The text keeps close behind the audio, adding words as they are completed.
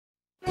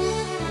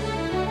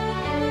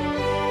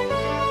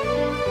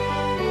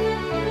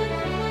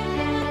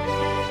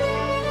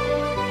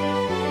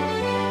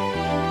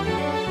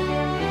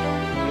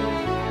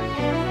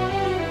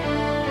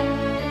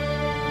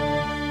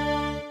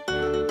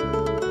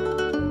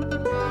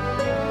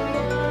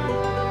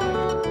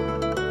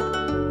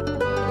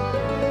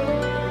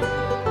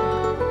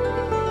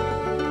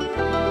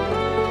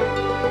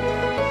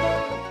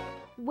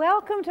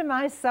Welcome to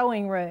my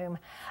sewing room.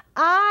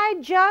 I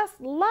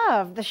just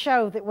love the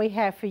show that we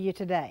have for you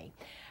today.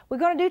 We're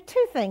going to do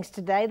two things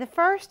today. The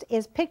first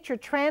is picture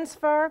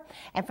transfer,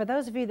 and for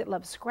those of you that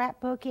love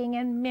scrapbooking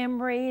and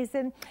memories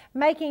and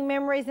making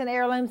memories and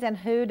heirlooms, and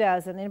who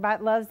doesn't? Anybody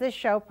that loves this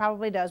show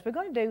probably does. We're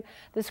going to do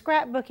the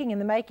scrapbooking and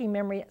the making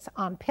memories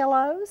on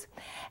pillows,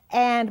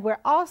 and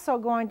we're also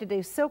going to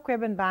do silk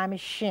ribbon by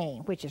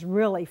machine, which is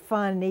really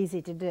fun and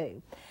easy to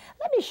do.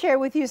 Let me share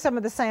with you some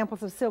of the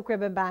samples of silk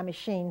ribbon by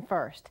machine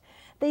first.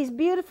 These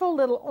beautiful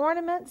little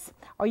ornaments,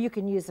 or you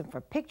can use them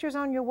for pictures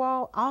on your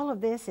wall. All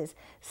of this is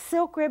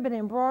silk ribbon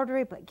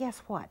embroidery, but guess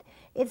what?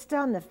 It's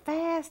done the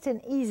fast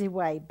and easy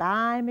way,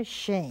 by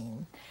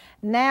machine.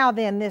 Now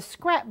then, this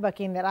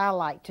scrapbooking that I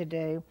like to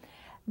do,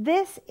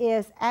 this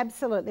is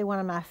absolutely one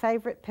of my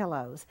favorite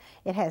pillows.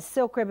 It has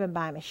silk ribbon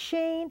by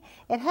machine.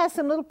 It has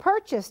some little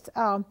purchased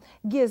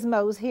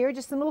gizmos here,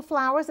 just some little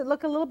flowers that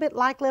look a little bit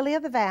like Lily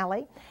of the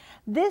Valley.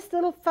 This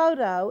little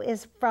photo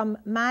is from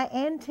my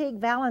antique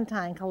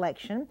valentine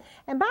collection.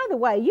 And by the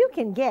way, you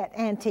can get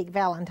antique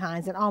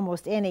valentines in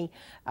almost any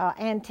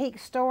antique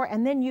store,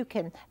 and then you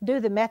can do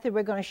the method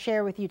we're going to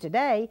share with you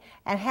today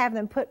and have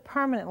them put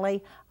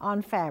permanently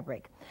on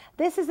fabric.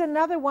 This is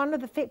another one of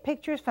the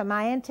pictures from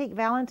my antique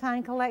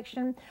valentine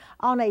collection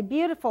on a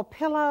beautiful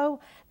pillow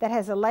that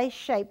has a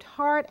lace-shaped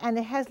heart, and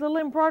it has little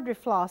embroidery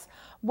floss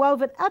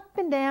woven up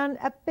and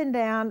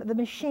down the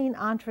machine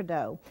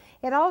entredeaux.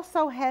 It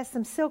also has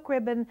some silk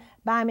ribbon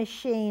by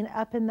machine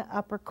up in the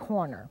upper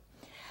corner.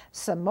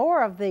 Some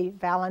more of the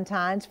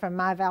valentines from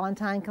my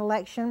valentine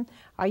collection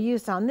are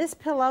used on this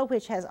pillow,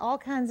 which has all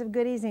kinds of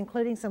goodies,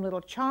 including some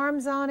little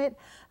charms on it,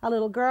 a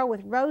little girl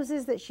with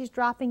roses that she's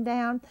dropping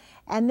down,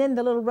 and then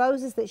the little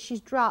roses that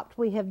she's dropped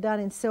we have done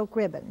in silk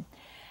ribbon.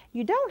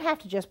 You don't have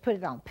to just put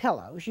it on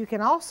pillows. You can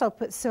also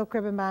put silk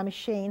ribbon by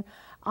machine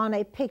on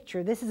a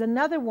picture. This is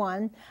another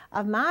one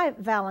of my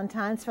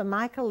valentines from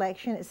my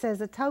collection. It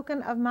says, "A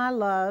token of my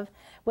love,"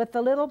 with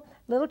the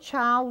little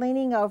child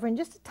leaning over and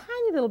just a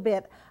tiny little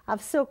bit of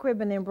silk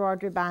ribbon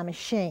embroidery by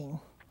machine.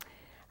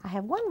 I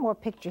have one more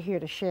picture here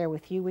to share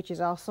with you, which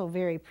is also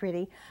very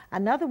pretty.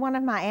 Another one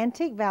of my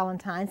antique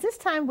valentines. This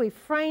time we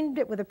framed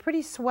it with a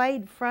pretty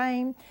suede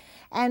frame,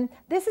 and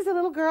this is a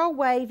little girl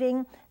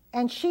waving,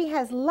 and she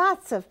has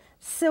lots of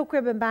silk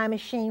ribbon by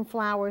machine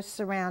flowers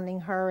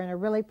surrounding her in a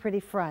really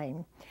pretty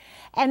frame.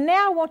 And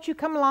now won't you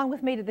come along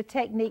with me to the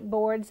technique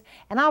boards,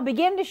 and I'll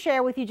begin to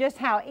share with you just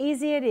how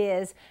easy it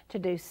is to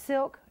do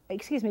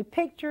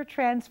picture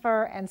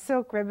transfer and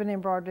silk ribbon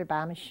embroidery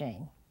by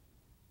machine.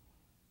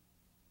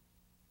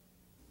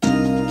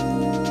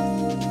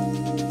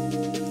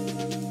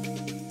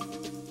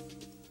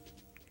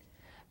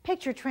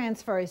 Picture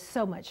transfer is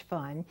so much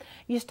fun.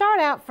 You start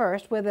out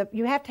first with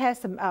you have to have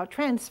some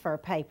transfer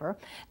paper.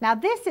 Now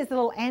this is a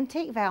little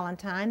antique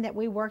valentine that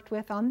we worked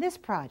with on this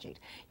project.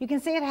 You can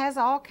see it has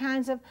all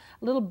kinds of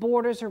little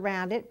borders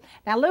around it.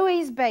 Now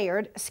Louise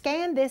Bayard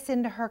scanned this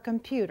into her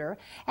computer,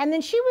 and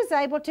then she was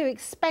able to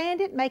expand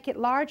it, make it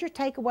larger,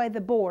 take away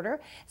the border.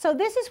 So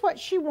this is what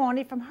she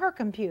wanted from her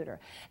computer.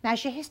 Now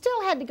she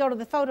still had to go to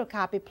the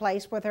photocopy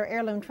place with her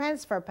heirloom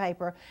transfer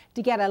paper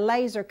to get a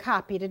laser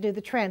copy to do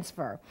the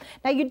transfer.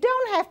 Now you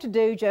don't have to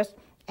do just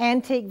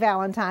antique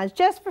valentines.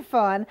 Just for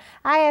fun,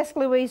 I asked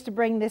Louise to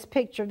bring this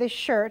picture, this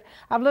shirt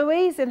of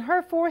Louise and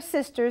her 4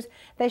 sisters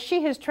that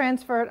she has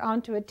transferred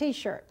onto a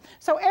t-shirt.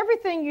 So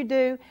everything you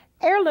do,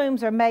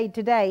 heirlooms are made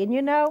today. And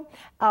you know,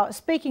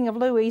 speaking of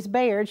Louise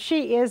Bayard,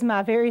 she is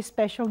my very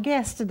special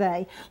guest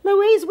today.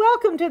 Louise,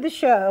 welcome to the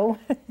show.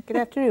 Good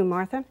afternoon,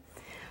 Martha.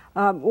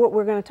 What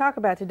we're going to talk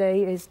about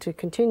today is to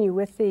continue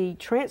with the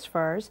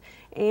transfers,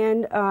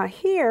 and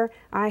here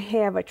I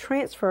have a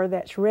transfer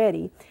that's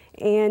ready,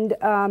 and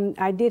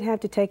I did have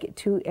to take it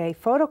to a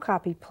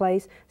photocopy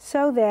place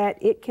so that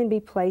it can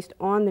be placed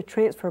on the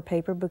transfer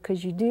paper,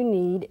 because you do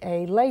need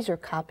a laser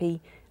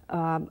copy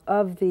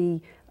of the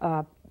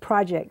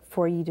project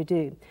for you to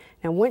do.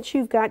 Now once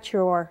you've got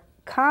your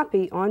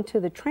copy onto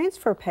the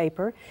transfer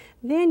paper,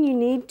 then you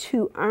need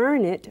to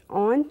iron it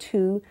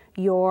onto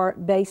your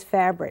base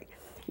fabric.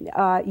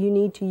 You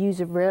need to use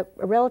a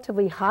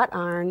relatively hot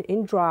iron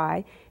and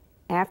dry.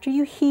 After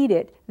you heat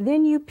it,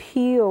 then you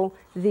peel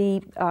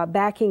the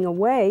backing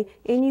away,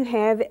 and you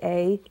have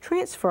a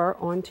transfer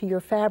onto your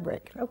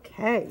fabric.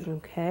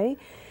 Okay.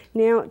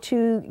 Now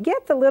to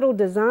get the little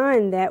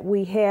design that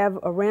we have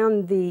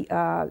around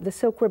the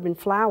silk ribbon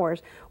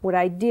flowers, what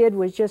I did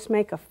was just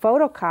make a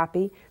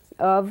photocopy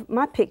of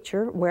my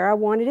picture where I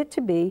wanted it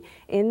to be,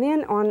 and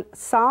then on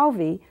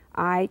Solvay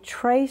I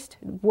traced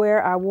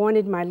where I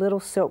wanted my little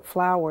silk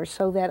flowers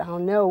so that I'll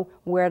know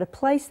where to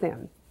place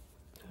them.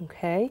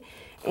 Okay,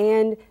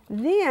 and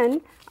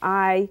then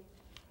I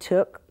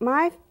took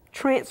my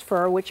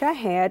transfer, which I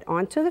had,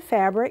 onto the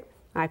fabric.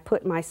 I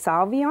put my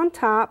Solvay on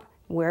top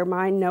where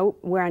I know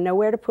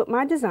where to put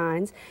my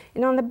designs,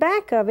 and on the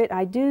back of it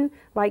I do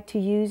like to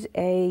use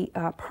a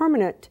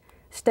permanent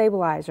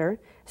stabilizer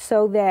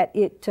so that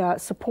it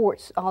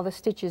supports all the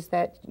stitches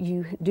that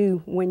you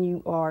do when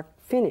you are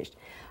finished.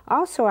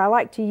 Also, I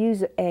like to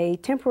use a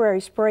temporary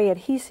spray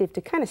adhesive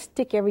to kind of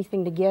stick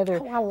everything together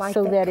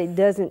so that it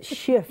doesn't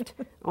shift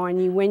on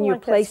you when you're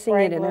placing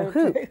it in a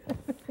hoop.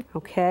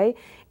 Okay,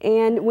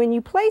 and when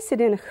you place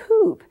it in a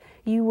hoop,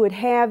 you would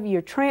have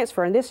your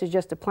transfer, and this is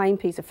just a plain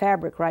piece of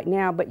fabric right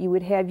now, but you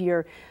would have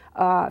your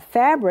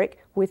fabric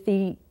with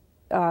the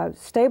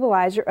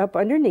stabilizer up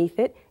underneath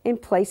it and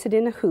place it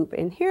in a hoop.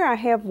 And here I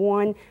have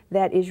one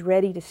that is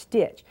ready to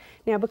stitch.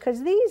 Now,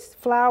 because these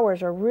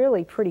flowers are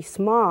really pretty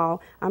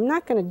small, I'm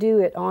not going to do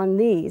it on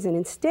these, and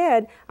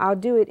instead I'll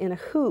do it in a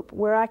hoop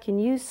where I can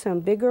use some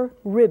bigger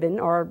ribbon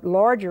or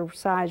larger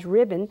size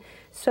ribbon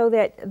so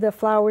that the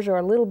flowers are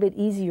a little bit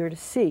easier to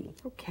see.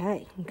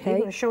 Okay. You're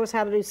going to show us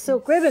how to do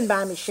silk ribbon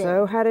by machine.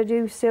 So how to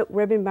do silk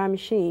ribbon by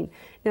machine.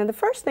 Now, the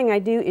first thing I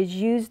do is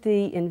use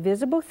the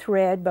invisible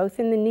thread both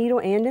in the needle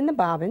and in the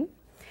bobbin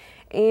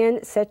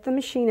and set the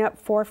machine up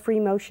for free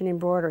motion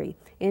embroidery.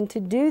 And to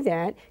do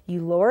that,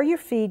 you lower your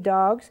feed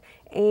dogs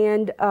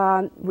and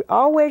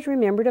always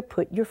remember to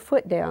put your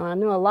foot down. I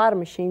know a lot of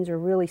machines are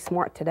really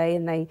smart today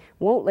and they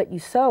won't let you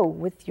sew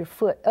with your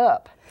foot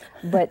up.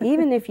 But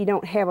even if you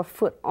don't have a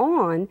foot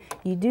on,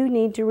 you do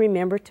need to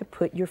remember to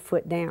put your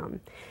foot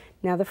down.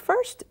 Now, the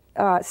first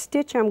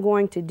stitch I'm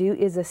going to do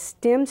is a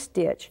stem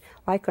stitch,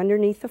 like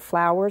underneath the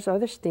flowers or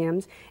the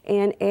stems,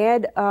 and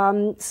add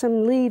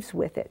some leaves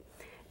with it.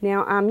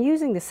 Now, I'm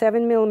using the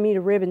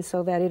 7mm ribbon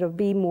so that it'll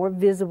be more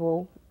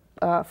visible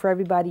for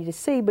everybody to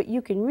see, but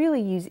you can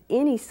really use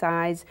any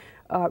size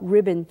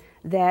ribbon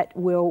that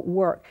will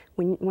work.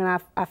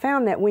 I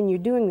found that when you're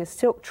doing the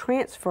silk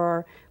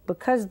transfer,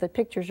 because the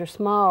pictures are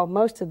small,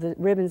 most of the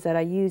ribbons that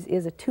I use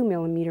is a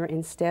 2mm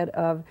instead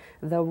of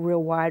the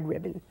real wide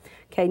ribbon.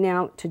 Okay,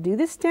 now to do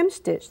the stem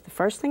stitch, the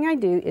first thing I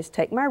do is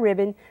take my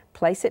ribbon,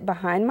 place it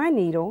behind my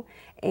needle,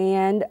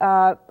 and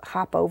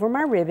hop over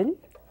my ribbon,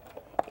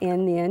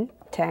 and then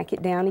tack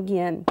it down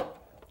again.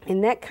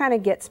 And that kind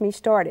of gets me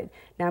started.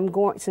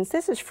 Now since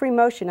this is free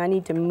motion, I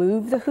need to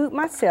move the hoop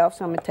myself,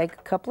 so I'm going to take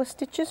a couple of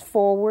stitches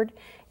forward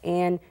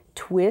and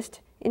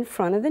twist in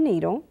front of the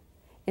needle,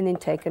 and then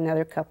take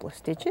another couple of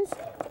stitches,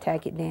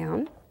 tack it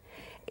down.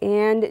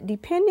 And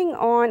depending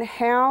on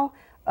how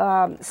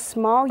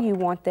small you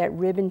want that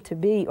ribbon to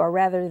be, or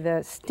rather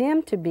the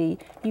stem to be,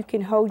 you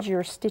can hold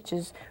your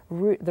stitches,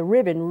 the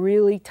ribbon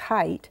really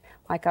tight.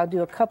 Like I'll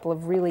do a couple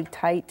of really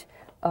tight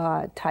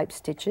type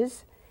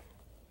stitches,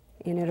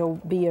 and it'll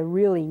be a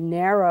really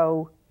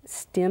narrow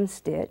stem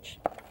stitch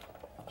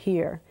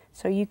here.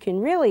 So you can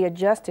really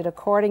adjust it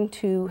according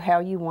to how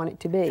you want it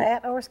to be.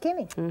 Fat or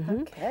skinny.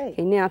 Okay,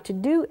 now to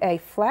do a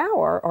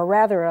flower, or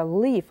rather a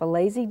leaf, a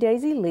lazy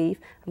daisy leaf,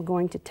 I'm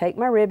going to take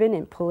my ribbon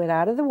and pull it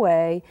out of the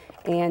way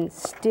and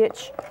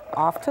stitch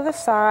off to the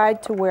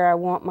side to where I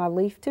want my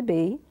leaf to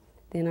be.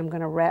 Then I'm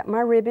going to wrap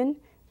my ribbon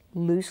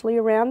loosely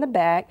around the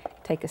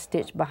back, take a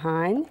stitch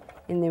behind,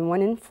 and then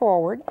one in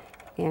forward,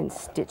 and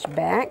stitch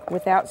back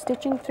without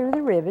stitching through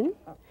the ribbon.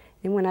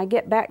 And when I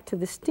get back to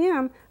the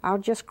stem, I'll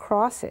just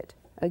cross it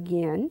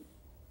again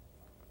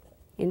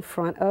in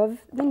front of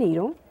the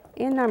needle,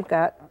 and I've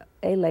got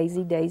a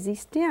lazy daisy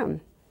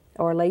stem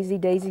or lazy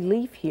daisy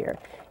leaf here.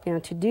 Now,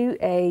 to do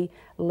a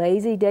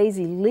lazy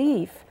daisy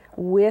leaf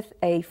with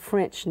a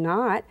French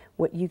knot,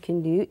 what you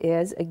can do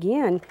is,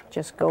 again,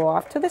 just go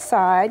off to the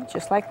side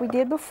just like we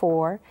did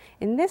before,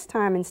 and this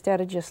time,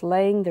 instead of just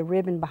laying the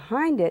ribbon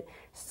behind it,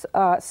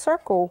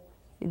 circle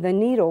the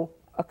needle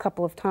a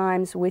couple of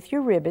times with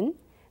your ribbon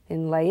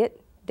and lay it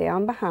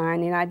down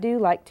behind. And I do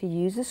like to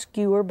use a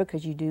skewer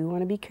because you do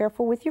want to be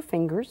careful with your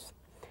fingers.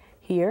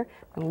 Here,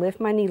 I'm going to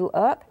lift my needle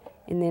up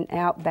and then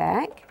out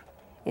back,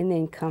 and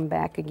then come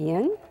back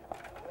again,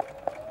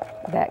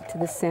 back to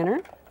the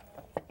center,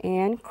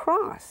 and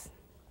cross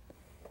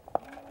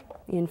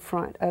in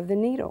front of the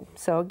needle.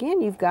 So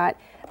again, you've got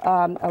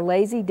a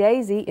lazy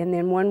daisy and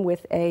then one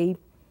with a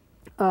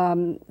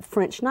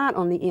French knot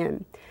on the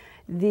end.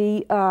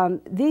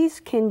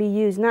 These can be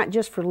used not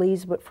just for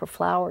leaves but for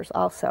flowers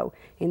also.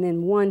 And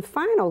then one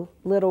final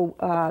little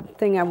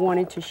thing I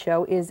wanted to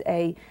show is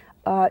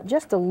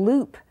just a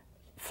loop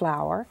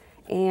flower.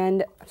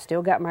 And I've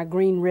still got my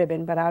green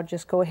ribbon, but I'll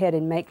just go ahead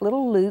and make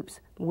little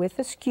loops with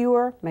a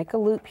skewer, make a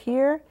loop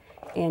here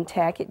and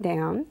tack it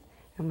down.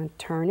 I'm going to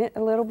turn it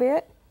a little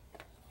bit.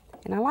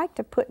 And I like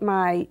to put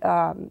my,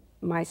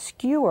 my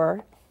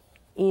skewer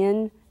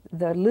in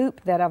the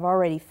loop that I've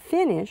already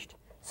finished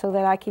so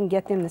that I can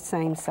get them the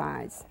same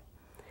size.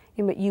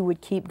 But you would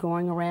keep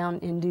going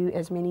around and do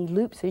as many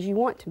loops as you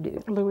want to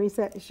do. Louise,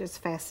 that is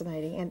just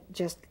fascinating and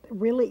just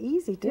really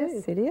easy too.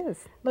 Yes, it is.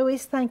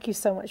 Louise, thank you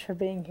so much for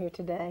being here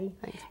today.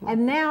 Thanks,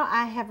 and now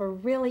I have a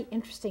really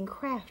interesting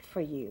craft for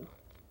you.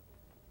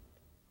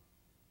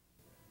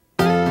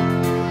 I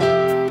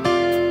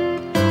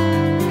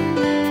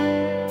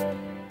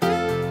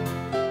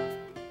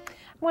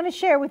want to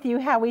share with you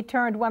how we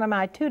turned one of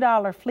my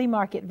 $2 flea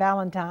market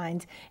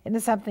valentines into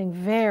something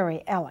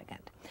very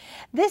elegant.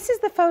 This is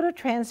the photo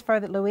transfer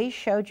that Louise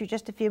showed you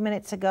just a few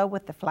minutes ago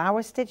with the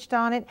flowers stitched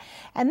on it.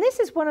 And this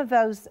is one of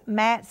those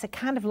mats that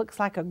kind of looks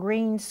like a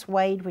green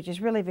suede, which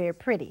is really very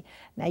pretty.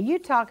 Now you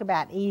talk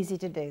about easy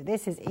to do.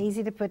 This is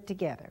easy to put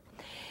together.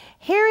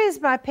 Here is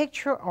my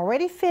picture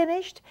already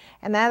finished,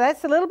 and now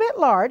that's a little bit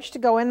large to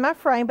go in my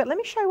frame, but let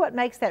me show you what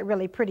makes that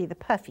really pretty, the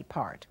puffy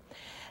part.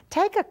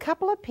 Take a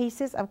couple of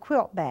pieces of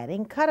quilt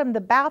batting, cut them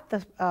about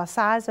the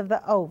size of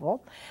the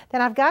oval.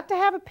 Then I've got to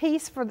have a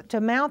piece to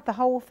mount the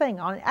whole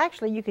thing on.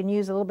 Actually, you can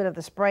use a little bit of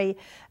the spray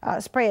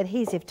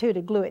adhesive too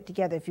to glue it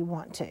together if you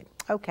want to.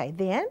 Okay,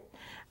 then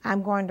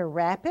I'm going to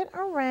wrap it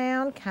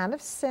around, kind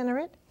of center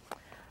it,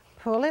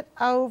 pull it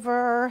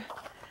over,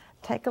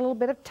 take a little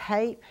bit of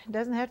tape. It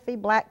doesn't have to be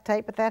black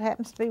tape, but that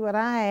happens to be what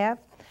I have.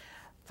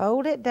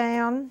 Fold it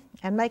down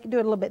and do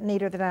it a little bit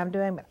neater than I'm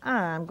doing, but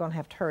I'm going to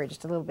have to hurry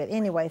just a little bit.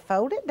 Anyway,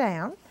 fold it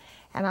down,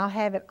 and I'll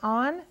have it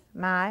on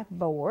my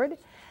board.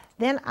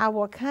 Then I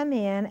will come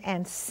in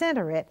and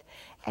center it,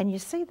 and you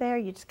see there,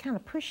 you just kind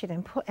of push it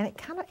and pull, and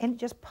it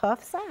just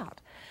puffs out.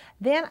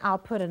 Then I'll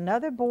put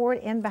another board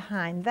in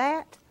behind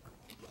that.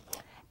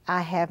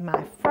 I have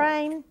my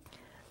frame.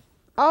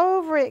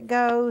 Over it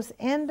goes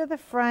into the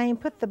frame,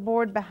 put the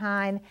board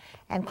behind,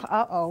 and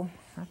uh-oh,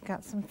 I've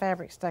got some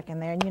fabric stuck in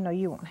there, and you know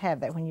you won't have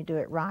that when you do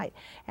it right.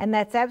 And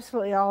that's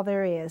absolutely all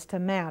there is to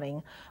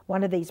mounting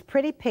one of these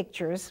pretty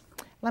pictures.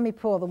 Let me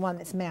pull the one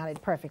that's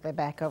mounted perfectly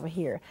back over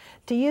here.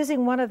 To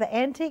using one of the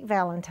antique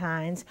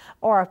valentines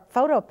or a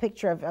photo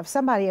picture of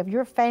somebody of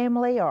your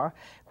family or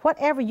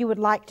whatever you would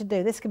like to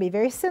do. This could be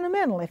very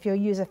sentimental if you'll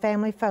use a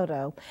family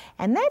photo.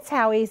 And that's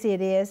how easy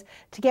it is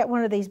to get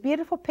one of these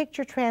beautiful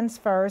picture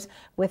transfers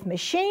with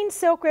machine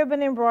silk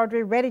ribbon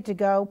embroidery ready to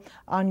go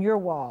on your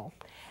wall.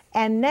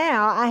 And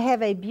now I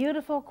have a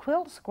beautiful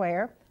quilt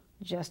square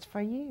just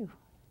for you.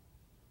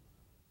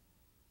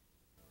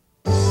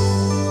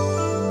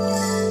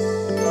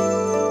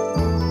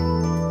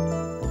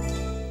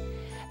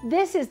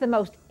 This is the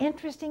most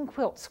interesting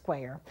quilt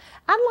square.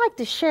 I'd like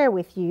to share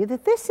with you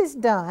that this is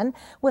done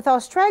with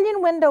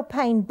Australian window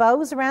pane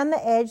bows around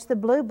the edge, the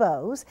blue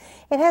bows.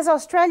 It has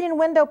Australian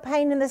window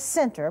pane in the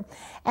center,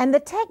 and the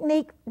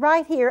technique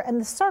right here in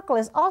the circle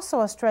is also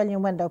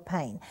Australian window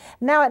pane.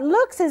 Now it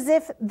looks as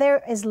if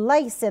there is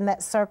lace in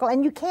that circle,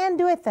 and you can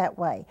do it that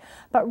way.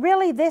 But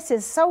really this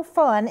is so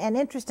fun and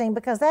interesting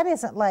because that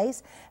isn't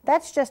lace.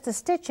 That's just a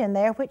stitch in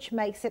there which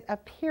makes it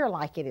appear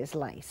like it is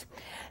lace.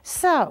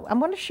 So I'm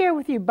going to share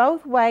with you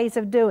both ways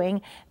of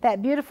doing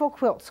that beautiful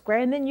quilt square,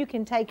 and then you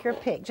can take your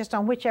pick just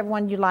on whichever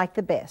one you like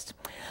the best.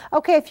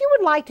 Okay, if you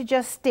would like to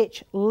just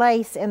stitch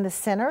lace in the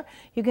center,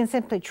 you can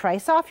simply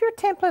trace off your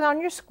template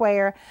on your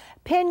square,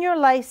 pin your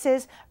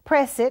laces,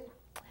 press it,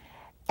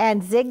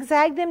 and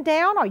zigzag them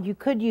down, or you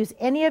could use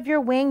any of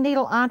your wing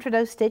needle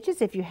entre-deux stitches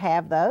if you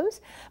have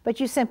those, but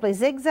you simply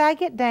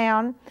zigzag it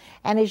down,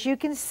 and as you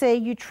can see,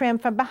 you trim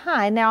from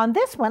behind. Now on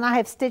this one I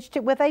have stitched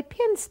it with a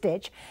pin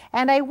stitch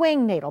and a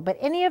wing needle, but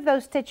any of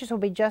those stitches will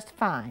be just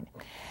fine.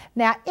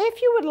 Now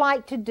if you would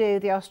like to do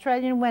the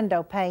Australian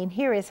window pane,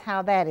 here is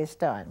how that is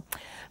done.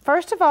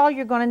 First of all,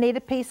 you're going to need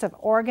a piece of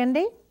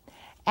organdy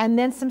and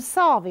then some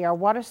solvay or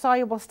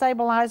water-soluble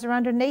stabilizer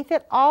underneath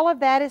it. All of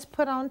that is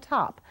put on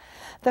top.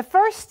 The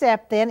first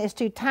step then is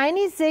to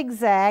tiny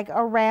zigzag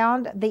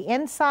around the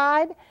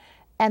inside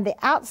and the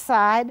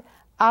outside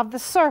of the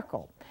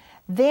circle.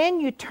 Then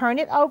you turn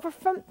it over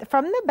from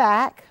the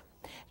back.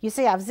 You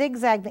see I've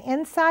zigzagged the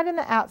inside and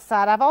the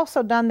outside. I've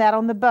also done that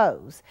on the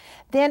bows.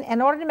 Then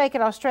in order to make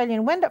it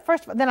Australian window,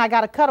 then I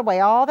got to cut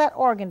away all that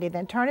organdy,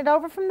 then turn it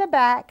over from the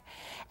back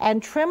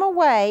and trim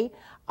away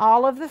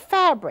all of the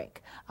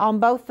fabric on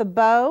both the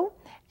bow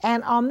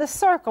and on the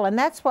circle, and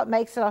that's what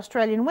makes it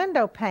Australian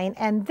window pane.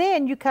 And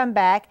then you come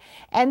back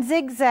and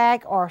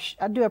zigzag or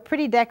do a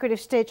pretty decorative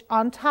stitch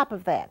on top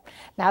of that.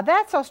 Now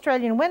that's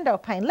Australian window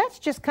pane. Let's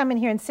just come in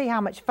here and see how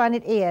much fun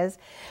it is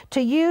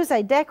to use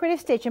a decorative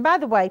stitch. And by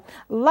the way,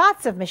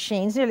 lots of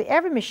machines, nearly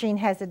every machine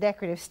has a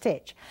decorative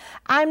stitch.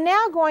 I'm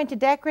now going to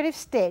decorative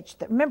stitch.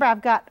 Remember,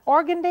 I've got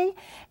organdy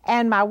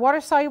and my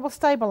water-soluble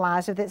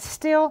stabilizer that's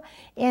still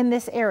in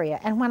this area.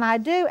 And when I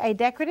do a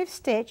decorative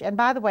stitch, and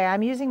by the way,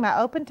 I'm using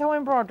my open toe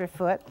embroidery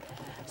foot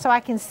so I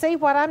can see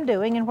what I'm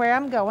doing and where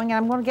I'm going, and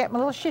I'm going to get my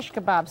little shish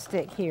kebab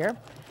stick here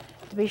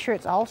to be sure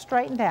it's all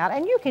straightened out.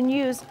 And you can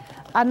use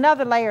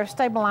another layer of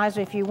stabilizer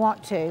if you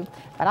want to,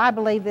 but I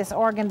believe this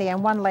organdy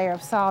and one layer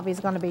of solvay is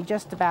going to be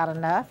just about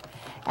enough.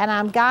 And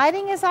I'm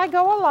guiding as I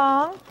go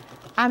along.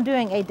 I'm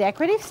doing a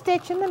decorative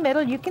stitch in the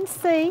middle, you can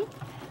see,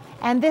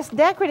 and this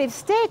decorative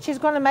stitch is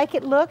going to make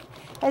it look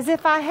as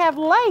if I have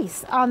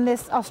lace on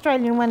this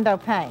Australian window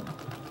pane.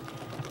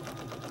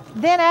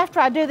 Then after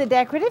I do the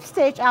decorative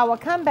stitch, I will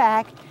come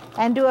back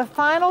and do a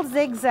final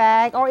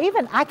zigzag, or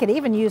even I could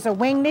even use a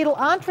wing needle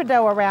entre-deux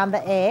around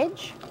the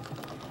edge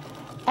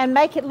and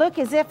make it look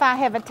as if I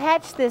have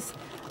attached this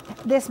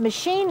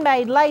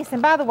machine-made lace.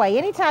 And by the way,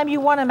 anytime you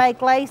want to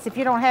make lace, if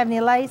you don't have any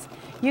lace,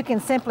 you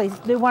can simply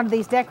do one of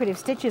these decorative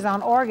stitches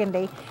on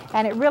organdy,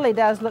 and it really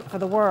does look for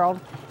the world.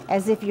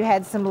 as if you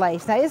had some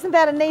lace. Now, isn't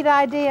that a neat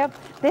idea?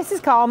 This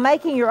is called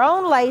making your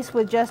own lace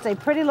with just a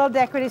pretty little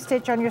decorative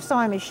stitch on your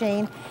sewing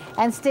machine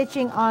and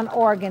stitching on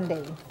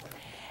organdy.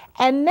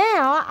 And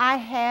now I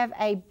have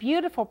a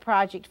beautiful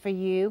project for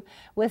you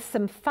with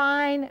some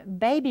fine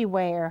baby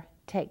wear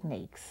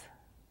techniques.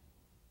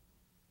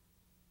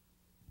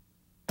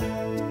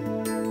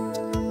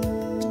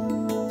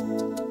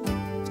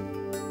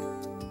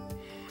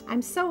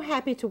 I'm so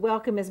happy to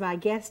welcome as my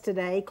guest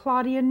today,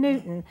 Claudia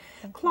Newton.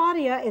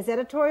 Claudia is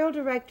editorial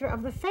director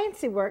of the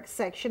Fancy Works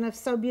section of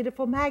So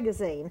Beautiful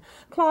magazine.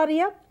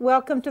 Claudia,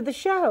 welcome to the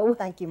show.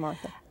 Thank you,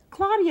 Martha.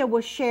 Claudia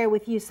will share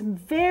with you some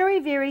very,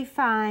 very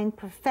fine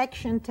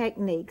perfection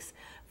techniques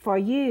for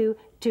you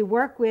to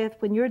work with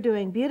when you're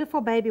doing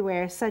beautiful baby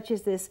wear, such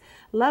as this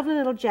lovely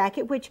little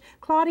jacket, which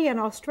Claudia in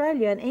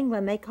Australia and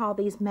England, they call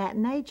these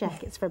matinee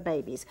jackets for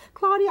babies.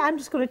 Claudia, I'm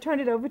just going to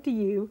turn it over to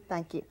you.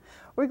 Thank you.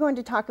 We're going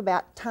to talk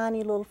about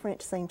tiny little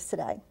French seams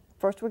today.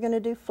 First, we're going to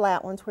do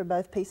flat ones where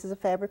both pieces of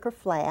fabric are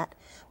flat.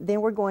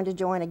 Then we're going to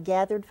join a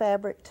gathered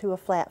fabric to a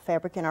flat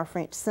fabric in our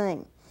French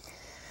seam.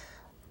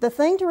 The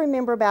thing to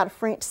remember about a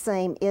French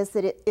seam is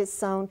that it is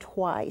sewn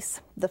twice.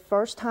 The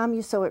first time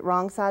you sew it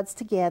wrong sides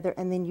together,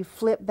 and then you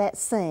flip that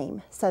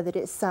seam so that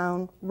it's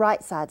sewn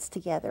right sides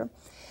together.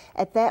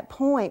 At that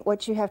point,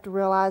 what you have to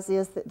realize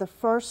is that the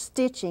first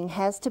stitching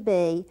has to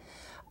be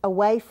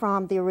away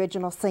from the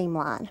original seam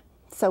line.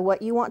 So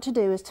what you want to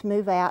do is to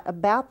move out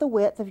about the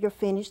width of your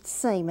finished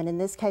seam, and in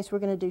this case we're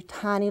going to do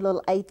tiny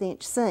little 1/8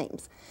 inch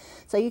seams.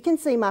 So you can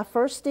see my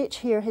first stitch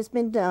here has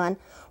been done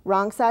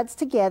wrong sides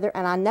together,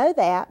 and I know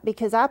that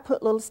because I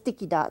put little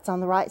sticky dots on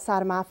the right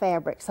side of my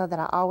fabric so that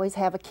I always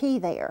have a key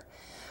there.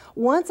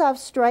 Once I've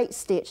straight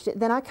stitched it,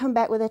 then I come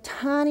back with a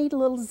tiny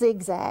little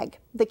zigzag.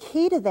 The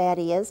key to that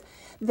is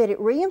that it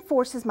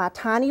reinforces my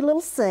tiny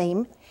little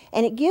seam,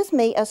 and it gives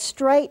me a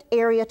straight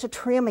area to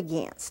trim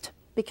against,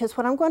 because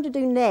what I'm going to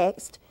do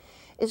next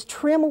is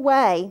trim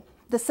away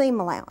the seam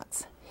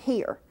allowance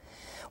here.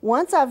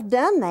 Once I've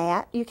done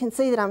that, you can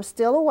see that I'm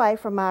still away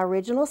from my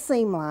original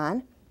seam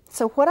line.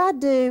 So what I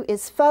do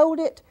is fold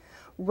it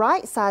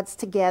right sides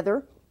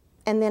together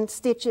and then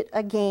stitch it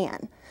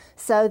again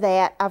so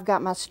that I've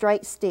got my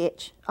straight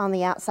stitch on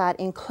the outside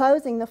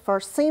enclosing the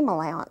first seam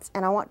allowance.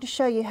 And I want to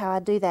show you how I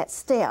do that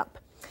step.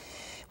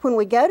 When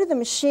we go to the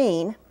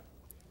machine,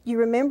 you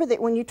remember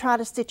that when you try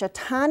to stitch a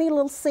tiny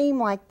little seam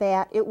like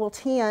that, it will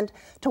tend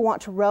to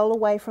want to roll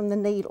away from the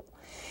needle.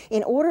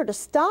 In order to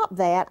stop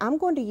that, I'm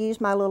going to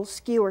use my little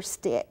skewer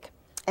stick.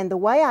 And the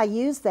way I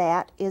use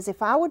that is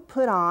if I would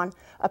put on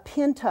a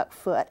pin tuck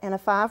foot, and a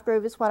 5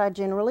 groove is what I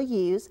generally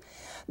use,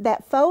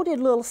 that folded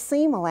little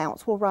seam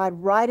allowance will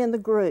ride right in the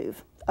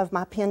groove of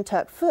my pin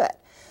tuck foot.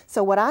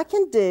 So what I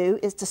can do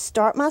is to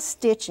start my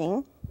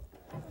stitching,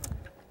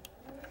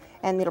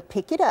 and it'll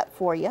pick it up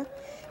for you.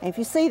 And if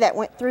you see, that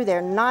went through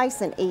there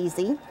nice and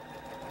easy.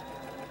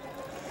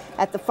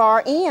 At the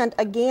far end,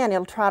 again,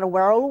 it'll try to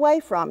whirl away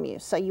from you.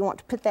 So you want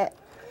to put that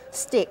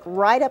stick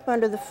right up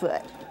under the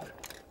foot.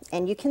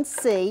 And you can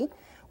see,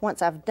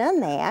 once I've done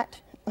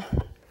that, if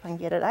I can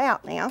get it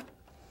out now,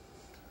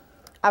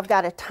 I've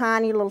got a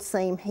tiny little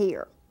seam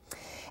here.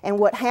 And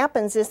what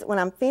happens is that when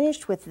I'm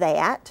finished with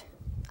that,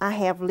 I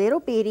have little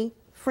bitty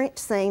French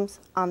seams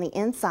on the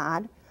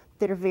inside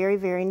that are very,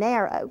 very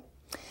narrow.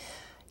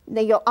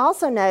 Now you'll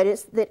also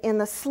notice that in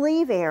the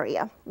sleeve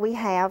area, we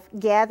have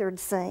gathered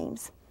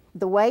seams.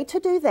 The way to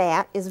do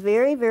that is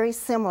very, very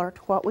similar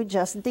to what we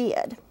just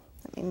did.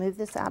 Let me move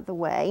this out of the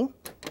way.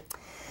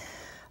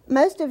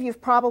 Most of you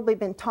have probably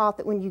been taught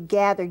that when you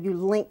gather, you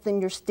lengthen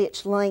your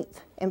stitch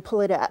length and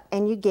pull it up,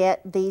 and you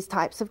get these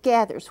types of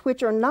gathers,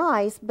 which are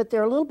nice, but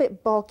they're a little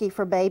bit bulky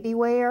for baby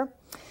wear.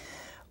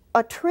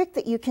 A trick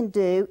that you can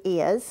do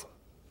is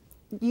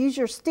use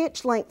your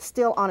stitch length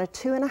still on a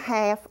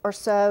 2.5 or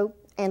so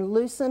and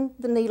loosen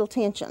the needle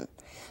tension.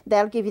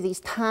 That'll give you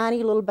these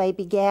tiny little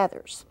baby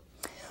gathers.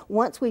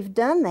 Once we've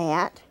done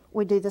that,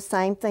 we do the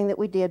same thing that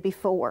we did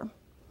before.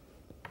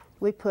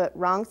 We put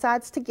wrong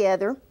sides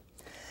together.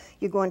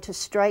 You're going to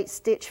straight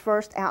stitch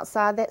first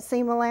outside that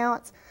seam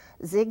allowance,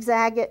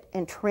 zigzag it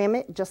and trim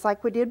it just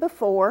like we did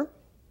before.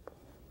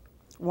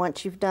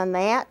 Once you've done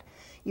that,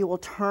 you will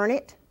turn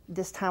it,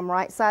 this time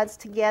right sides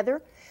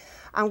together.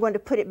 I'm going to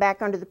put it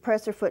back under the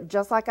presser foot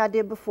just like I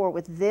did before,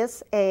 with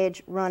this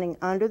edge running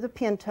under the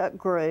pin tuck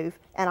groove,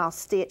 and I'll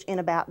stitch in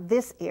about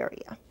this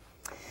area.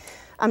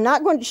 I'm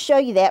not going to show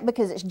you that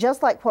because it's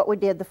just like what we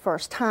did the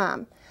first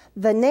time.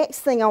 The next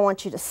thing I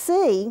want you to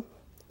see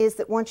is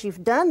that once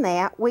you've done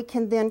that, we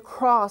can then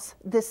cross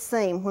this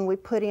seam when we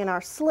put in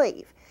our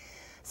sleeve.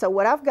 So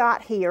what I've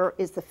got here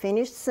is the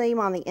finished seam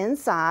on the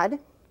inside.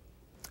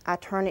 I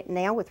turn it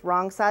now with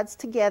wrong sides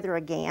together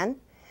again.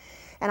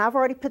 And I've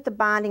already put the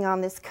binding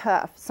on this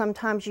cuff.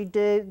 Sometimes you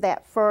do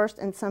that first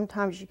and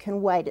sometimes you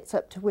can wait. It's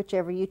up to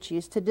whichever you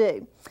choose to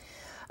do.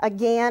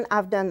 Again,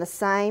 I've done the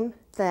same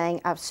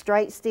thing. I've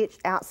straight stitched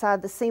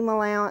outside the seam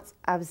allowance.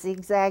 I've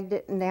zigzagged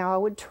it, and now I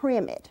would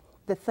trim it.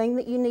 The thing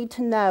that you need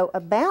to know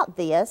about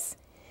this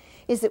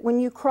is that when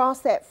you cross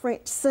that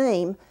French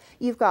seam,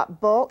 you've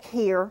got bulk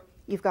here,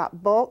 You've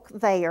got bulk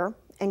there,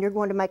 and you're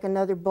going to make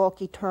another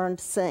bulky turned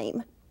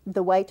seam.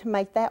 The way to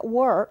make that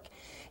work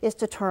is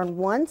to turn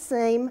one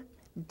seam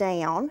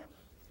down,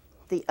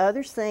 the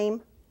other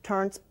seam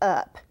turns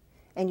up,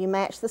 and you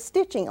match the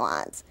stitching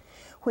lines.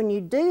 When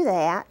you do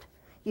that,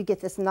 you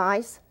get this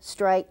nice,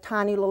 straight,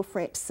 tiny little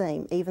French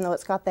seam. Even though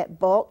it's got that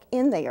bulk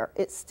in there,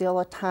 it's still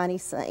a tiny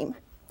seam.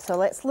 So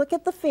let's look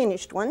at the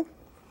finished one.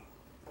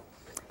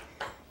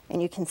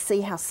 And you can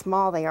see how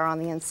small they are on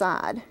the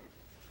inside.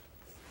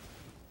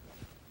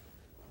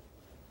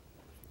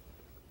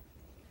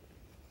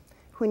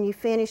 When you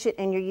finish it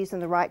and you're using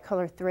the right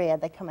color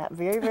thread, they come out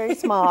very, very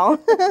small.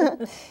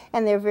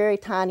 And they're very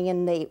tiny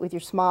and neat with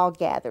your small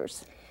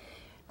gathers.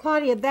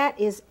 Claudia, that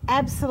is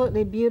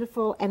absolutely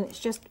beautiful, and it's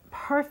just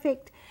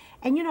perfect.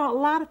 And you know, a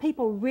lot of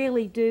people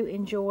really do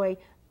enjoy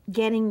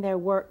getting their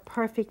work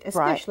perfect,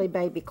 especially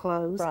baby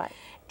clothes. Right.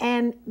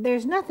 And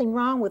there's nothing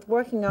wrong with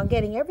working on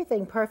getting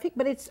everything perfect,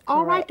 but it's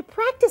all right to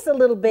practice a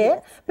little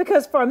bit,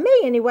 because for me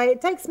anyway,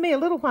 it takes me a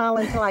little while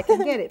until I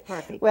can get it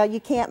perfect. Well, you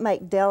can't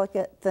make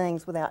delicate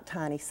things without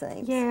tiny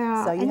seams.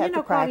 Yeah, so you have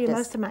to practice. Claudia,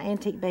 most of my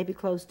antique baby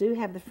clothes do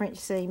have the French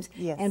seams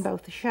in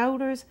both the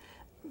shoulders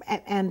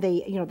and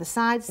the the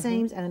side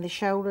seams and in the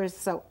shoulders.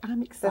 So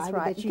I'm excited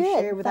that you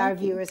share with our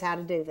viewers how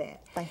to do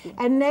that. Thank you.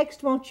 And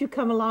next, won't you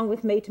come along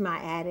with me to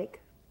my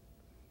attic?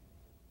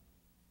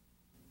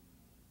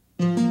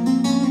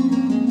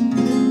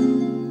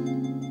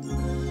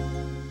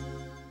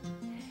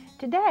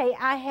 Today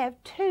I have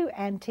two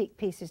antique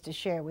pieces to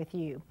share with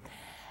you.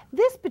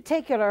 This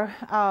particular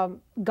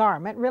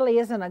garment really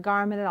isn't a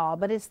garment at all,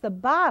 but it's the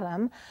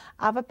bottom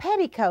of a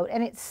petticoat,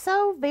 and it's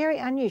so very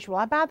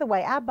unusual. By the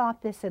way, I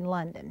bought this in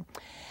London.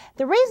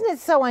 The reason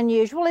it's so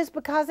unusual is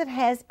because it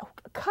has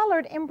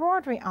colored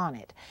embroidery on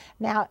it.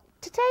 Now,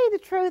 to tell you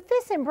the truth,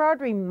 this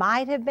embroidery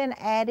might have been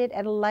added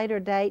at a later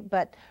date,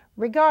 but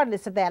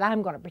regardless of that,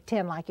 I'm going to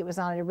pretend like it was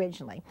on it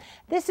originally.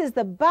 This is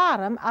the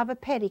bottom of a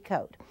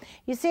petticoat.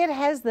 You see it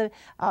has the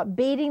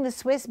beading, the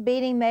Swiss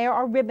beading there,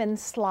 or ribbon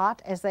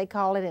slot as they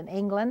call it in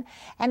England.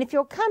 And if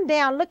you'll come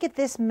down, look at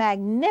this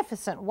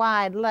magnificent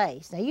wide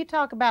lace. Now you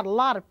talk about a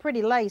lot of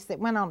pretty lace that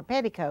went on a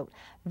petticoat.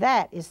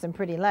 That is some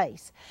pretty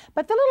lace.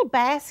 But the little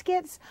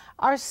baskets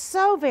are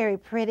so very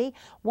pretty.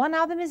 One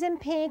of them is in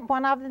pink,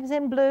 one of them is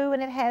in blue,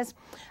 and it has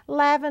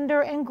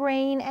lavender and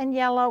green and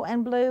yellow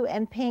and blue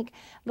and pink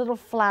little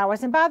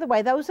flowers. And by the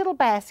way, those little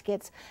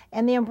baskets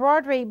in the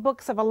embroidery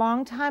books of a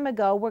long time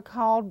ago were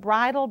called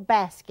bridal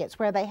baskets,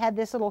 where they had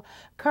this little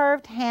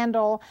curved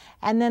handle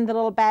and then the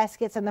little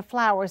baskets and the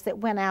flowers that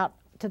went out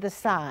to the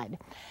side.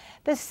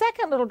 The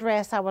second little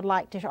dress I would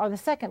like to, or the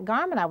second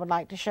garment I would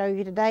like to show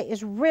you today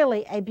is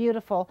really a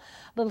beautiful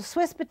little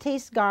Swiss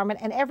batiste garment,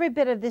 and every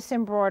bit of this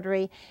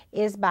embroidery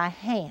is by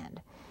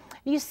hand.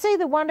 You see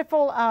the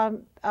wonderful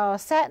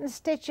satin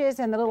stitches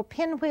and the little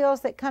pinwheels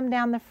that come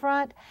down the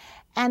front,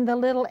 and the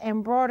little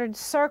embroidered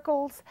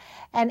circles,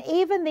 and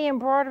even the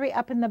embroidery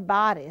up in the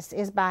bodice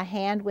is by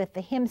hand with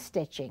the hem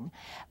stitching.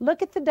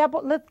 Look at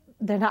the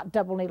they're not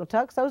double needle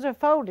tucks, those are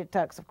folded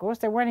tucks, of course.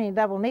 There weren't any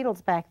double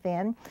needles back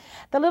then.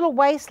 The little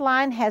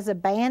waistline has a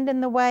band in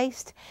the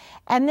waist,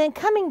 and then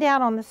coming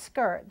down on the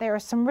skirt, there are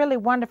some really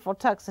wonderful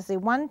tucks. Let's see,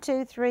 1,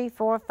 2, 3,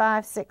 4,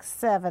 5, 6,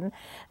 7.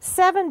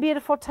 7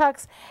 beautiful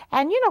tucks,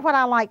 and you know what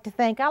I like to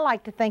think? I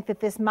like to think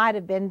that this might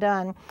have been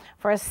done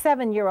for a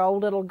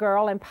 7-year-old little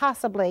girl, and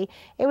possibly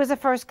it was a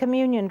first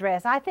communion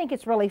dress. I think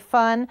it's really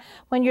fun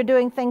when you're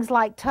doing things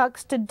like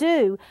tucks to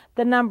do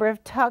the number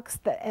of tucks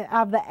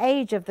of the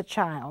age of the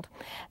child.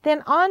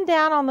 Then on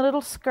down on the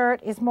little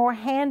skirt is more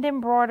hand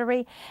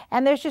embroidery,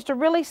 and there's just a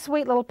really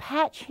sweet little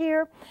patch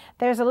here.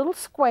 There's a little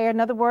square. In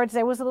other words,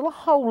 there was a little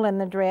hole in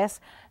the dress.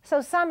 So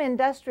some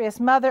industrious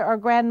mother or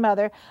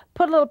grandmother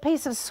put a little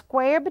piece of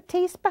square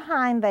batiste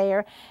behind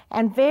there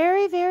and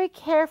very, very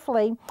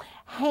carefully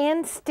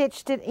hand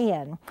stitched it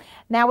in.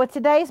 Now with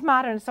today's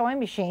modern sewing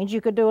machines,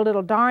 you could do a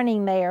little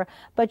darning there,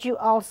 but you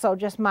also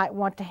just might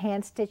want to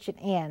hand stitch it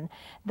in.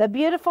 The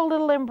beautiful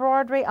little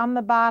embroidery on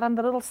the bottom,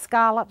 the little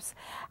scallops.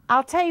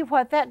 I'll tell you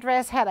what, that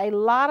dress had a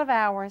lot of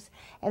hours,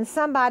 and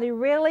somebody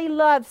really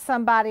loved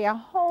somebody a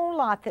whole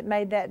lot that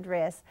made that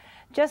dress.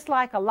 Just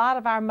like a lot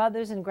of our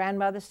mothers and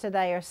grandmothers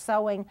today are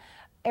sewing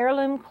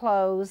heirloom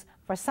clothes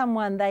for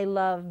someone they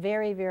love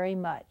very, very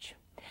much.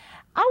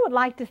 I would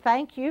like to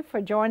thank you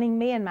for joining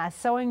me in my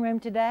sewing room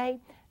today.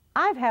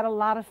 I've had a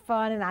lot of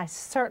fun, and I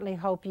certainly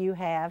hope you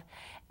have.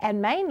 And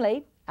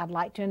mainly, I'd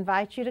like to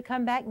invite you to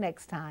come back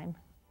next time.